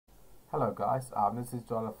Hello guys, this is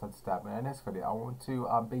Jonathan Steadman. In this video I want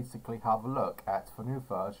to basically have a look at the new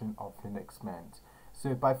version of Linux Mint.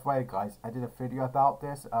 So by the way guys, I did a video about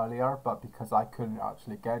this earlier, but because I couldn't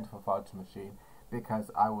actually get into the virtual machine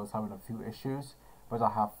because I was having a few issues, but I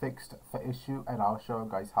have fixed the issue and I'll show you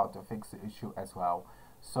guys how to fix the issue as well.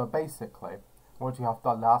 So basically what we have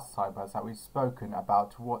done last time was that we've spoken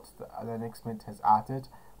about what the Linux Mint has added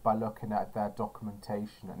by looking at their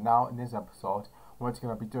documentation, and now in this episode what we're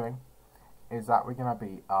going to be doing is that we're going to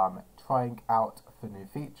be trying out the new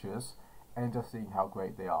features and just seeing how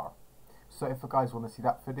great they are. So if you guys want to see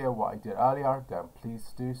that video, what I did earlier, then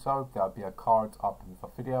please do so. There'll be a card up in the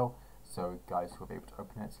video, so you guys will be able to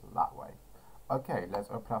open it that way. Okay, let's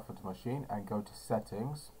open up the machine and go to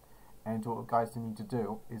settings. And what you guys need to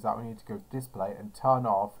do is that we need to go to display and turn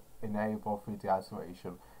off enable 3D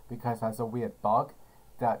isolation, because there's a weird bug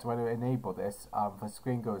that when we enable this, the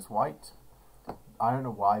screen goes white. I don't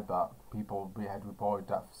know why, but people had reported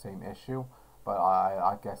that same issue, but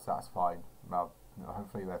I guess that's fine. Well,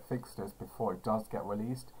 hopefully they fix this before it does get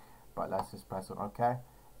released, but let's just press on OK,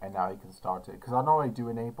 and now you can start it, because I normally do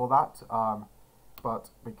enable that,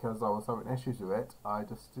 but because I was having issues with it, I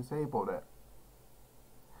just disabled it.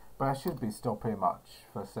 But it should be still pretty much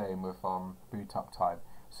the same with boot up time,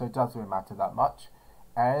 so it doesn't really matter that much.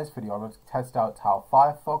 And in this video, I'm going to test out how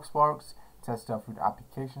Firefox works, test out the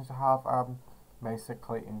applications I have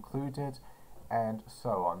basically included, and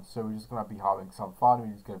so on. So we're just going to be having some fun.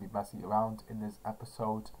 We're just going to be messing around in this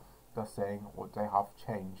episode, just saying what they have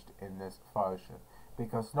changed in this version,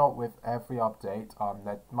 because not with every update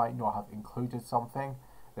they might not have included something,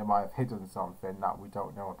 they might have hidden something that we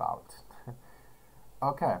don't know about.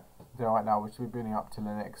 Okay, so right now we should be building up to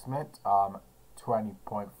Linux Mint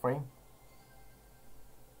 20.3.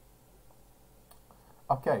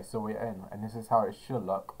 Okay, so we're in, and this is how it should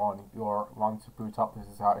look on your once you boot up. This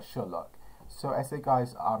is how it should look. So as you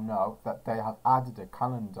guys know, that they have added a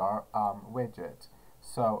calendar widget,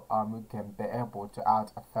 so we can be able to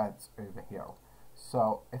add events over here.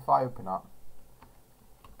 So if I open up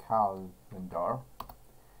calendar,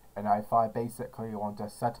 and if I basically want to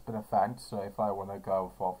set up an event, so if I want to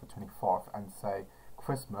go for the 24th and say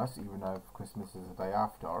Christmas, even though Christmas is the day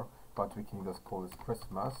after, but we can just call this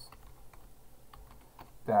Christmas,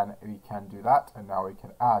 then we can do that, and now we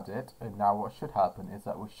can add it. And now what should happen is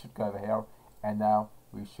that we should go over here, and now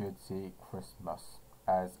we should see Christmas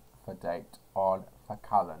as the date on the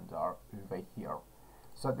calendar over here.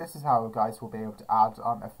 So this is how you guys will be able to add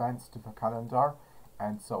events to the calendar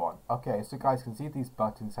and so on. Okay, so you guys can see these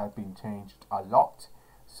buttons have been changed a lot,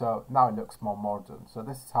 so now it looks more modern. So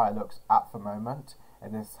this is how it looks at the moment,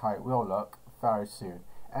 and this is how it will look very soon.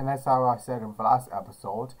 And as how I said in the last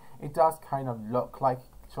episode, it does kind of look like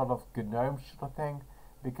sort of GNOME sort of thing,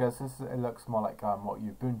 because it looks more like what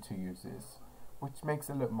Ubuntu uses, which makes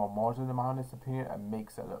it look more modern in my honest opinion, and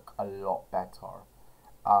makes it look a lot better.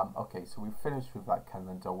 Okay, so we've finished with that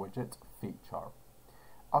calendar widget feature.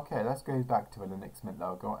 Okay, let's go back to the Linux Mint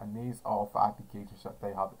logo, and these are the applications that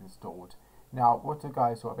they have installed. Now, what you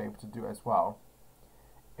guys will be able to do as well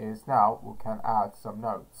is now we can add some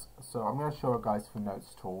notes. So I'm going to show you guys the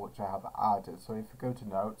notes tool which I have added. So if you go to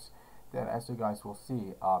notes, then as you guys will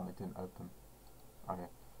see, it didn't open. Okay,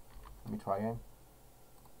 let me try again.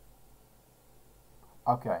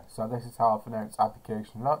 Okay, so this is how the notes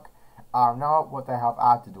application look. Now what they have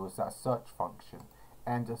added was that search function,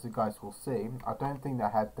 and as you guys will see, I don't think they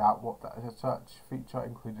had that search feature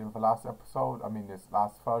included in the last episode, this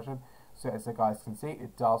last version. So as you guys can see,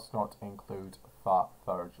 it does not include the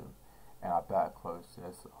version, and I better close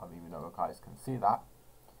this, even though you guys can see that.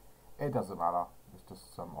 It doesn't matter, it's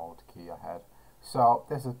just some old key I had. So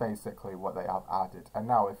this is basically what they have added, and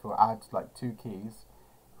now if we add like two keys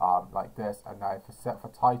like this, and now if we set the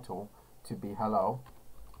title to be hello.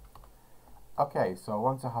 Okay, so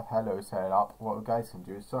once I have hello set up, what you guys can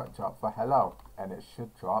do is search up for hello, and it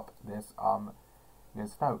should drop this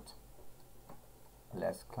this note.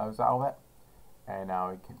 Let's close out of it, and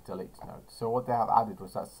now we can delete notes. So what they have added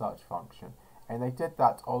was that search function, and they did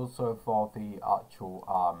that also for the actual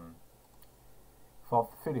for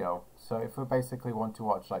video. So if we basically want to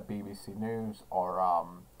watch like BBC News or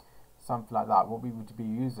something like that, what we would be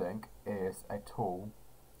using is a tool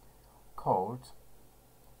called,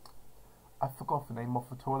 I forgot the name of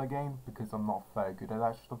the tool again because I'm not very good at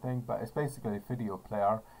that sort of thing, but it's basically a video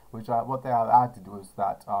player, which what they have added was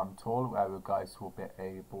that tool where you guys will be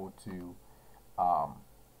able to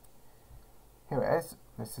here it is.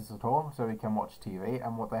 This is the tool, so we can watch TV,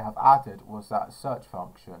 and what they have added was that search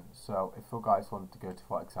function. So if you guys wanted to go to,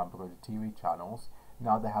 for example, go to TV channels,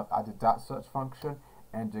 now they have added that search function,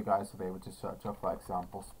 and you guys will be able to search up, for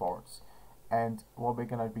example, sports. And what we're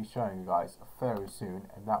going to be showing you guys very soon,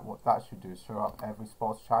 and that what that should do is show up every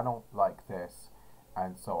sports channel like this,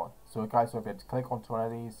 and so on. So you guys will be able to click onto one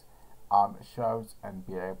of these shows and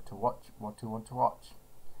be able to watch what you want to watch.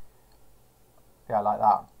 Yeah, like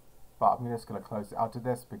that. But I'm just going to close it out of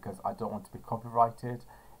this because I don't want to be copyrighted,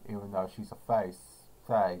 even though she's a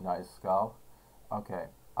very nice girl. Okay,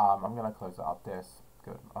 I'm going to close it out this.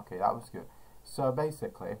 Good. Okay, that was good. So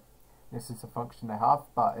basically, this is a function they have,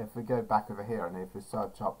 but if we go back over here and if we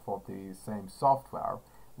search up for the same software,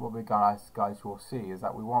 what we guys will see is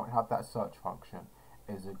that we won't have that search function.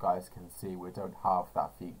 As you guys can see, we don't have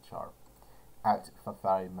that feature at the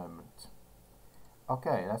very moment.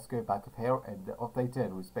 Okay, let's go back up here, and what they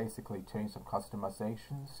did was basically change some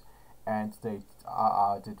customizations, and they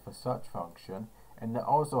did the search function, and they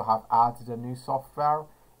also have added a new software,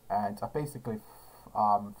 and I basically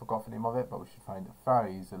forgot the name of it, but we should find it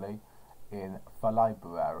very easily in the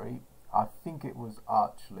library. I think it was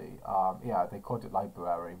actually, yeah, they called it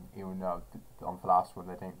library, even though on the last one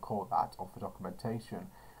they didn't call that on the documentation.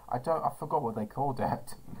 I forgot what they called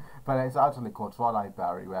it, but it's actually called Dry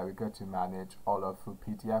Library, where we go to manage all of the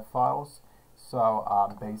PDF files. So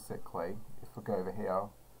basically, if we go over here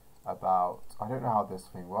about, I don't know how this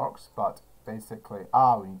thing works, but basically,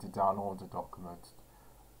 we need to download the document.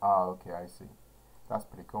 Okay, I see. That's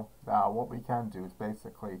pretty cool. Now what we can do is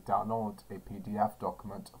basically download a PDF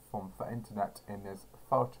document from the internet in this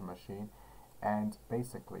photo machine, and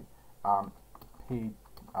basically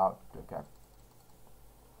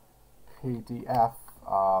PDF,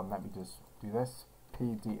 let me just do this,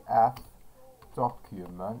 PDF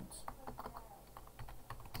document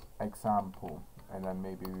example, and then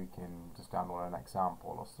maybe we can just download an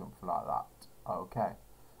example or something like that. Okay,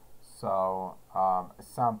 so a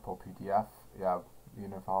sample PDF, yeah,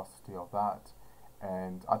 university of that,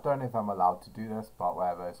 and I don't know if I'm allowed to do this, but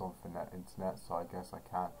whatever, it's on the internet, so I guess I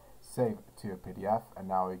can save it to a PDF, and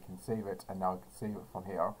now we can save it, and now we can save it from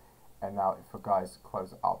here. And now if you guys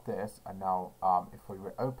close out this, and now if we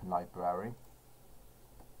open library,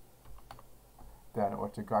 then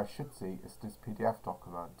what you guys should see is this PDF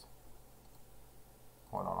document.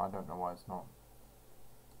 Hold on, I don't know why it's not.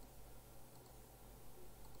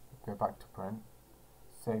 Go back to print,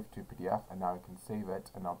 save to PDF, and now we can save it,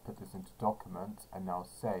 and I'll put this into documents, and now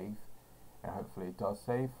save, and hopefully it does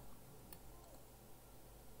save.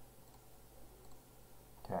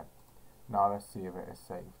 Okay, now let's see if it is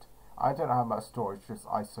saved. I don't know how much storage this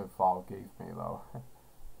ISO file gave me though.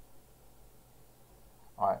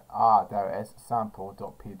 Alright, there it is,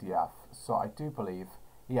 sample.pdf. So I do believe,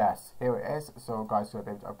 yes, here it is. So guys will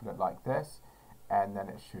be able to open it like this, and then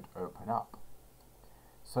it should open up.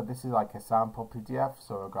 So this is like a sample PDF,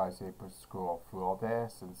 so guys are able to scroll through all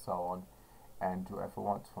this and so on, and do whatever you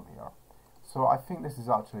want from here. So I think this is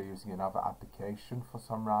actually using another application for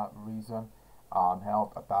some reason,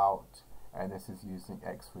 help about, and this is using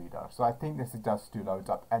Xreader. So I think this is just to load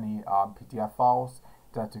up any PDF files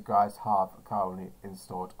that you guys have currently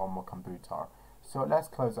installed on your computer. So let's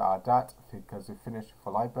close out that because we finished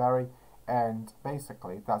the library, and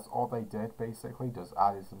basically that's all they did. Basically just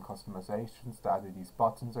added some customizations, they added these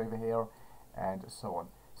buttons over here and so on.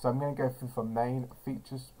 So I'm going to go through the main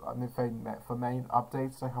features, the main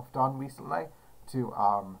updates I have done recently to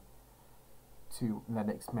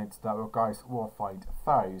Linux Mint that you guys will find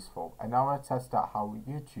very useful. And now I want to test out how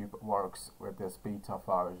YouTube works with this beta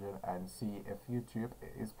version and see if YouTube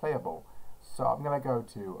is playable. So I'm going to go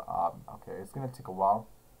to, okay, it's going to take a while.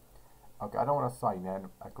 Okay, I don't want to sign in,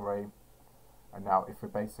 agree. And now if we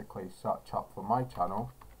basically search up for my channel,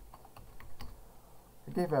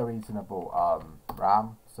 I gave a reasonable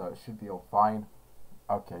RAM, so it should be all fine.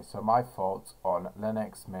 Okay, so my thoughts on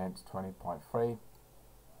Linux Mint 20.3.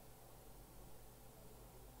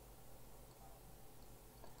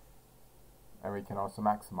 And we can also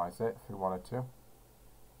maximize it if we wanted to.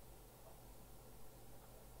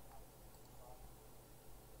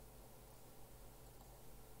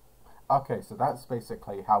 Okay, so that's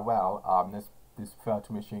basically how well this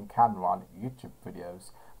virtual machine can run YouTube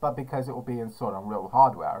videos. But because it will be installed on real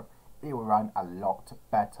hardware, it will run a lot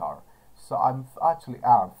better. So I'm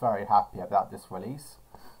very happy about this release,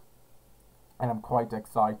 and I'm quite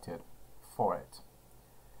excited for it.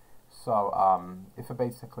 So if we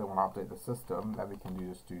basically want to update the system, then we can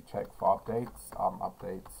just do check for updates,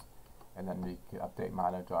 and then we can update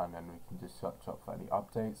manager, and then we can just search up for any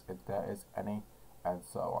updates if there is any, and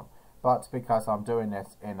so on. But because I'm doing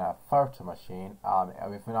this in a virtual machine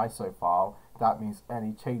with an ISO file, that means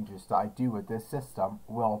any changes that I do with this system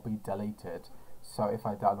will be deleted. So if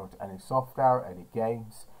I download any software, any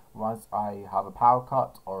games, Once I have a power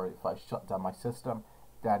cut or if I shut down my system,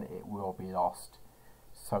 then it will be lost.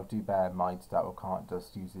 So do bear in mind that we can't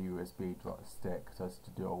just use a USB stick just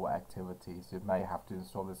to do all activities. You may have to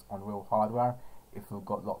install this on real hardware if you've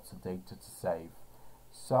got lots of data to save.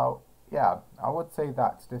 So yeah, I would say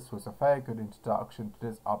that this was a very good introduction to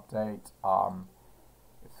this update.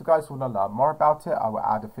 If you guys want to learn more about it, I will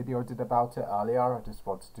add a video I did about it earlier. I just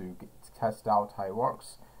wanted to test out how it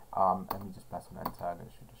works. Let me just press on enter and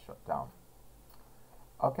it should just shut down.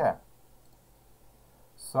 Okay.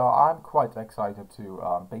 So I'm quite excited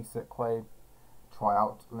to basically try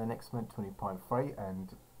out Linux Mint 20.3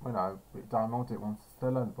 and download it once it's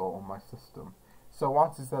available on my system. So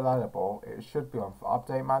once it's available, it should be on the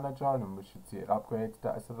update manager and we should see an upgrade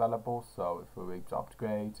that is available. So if we reach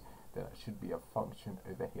upgrade, then it should be a function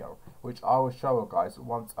over here, which I will show you guys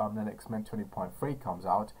once Linux Mint 20.3 comes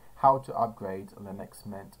out, how to upgrade Linux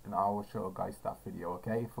Mint, and I will show you guys that video,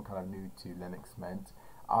 okay? If you're kind of new to Linux Mint,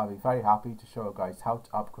 I'll be very happy to show you guys how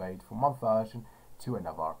to upgrade from one version to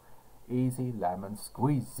another. Easy lemon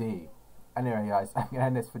squeezy. Anyway guys, I'm gonna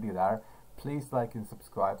end this video there. Please like and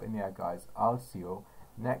subscribe, and yeah guys, I'll see you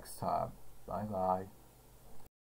next time. Bye bye.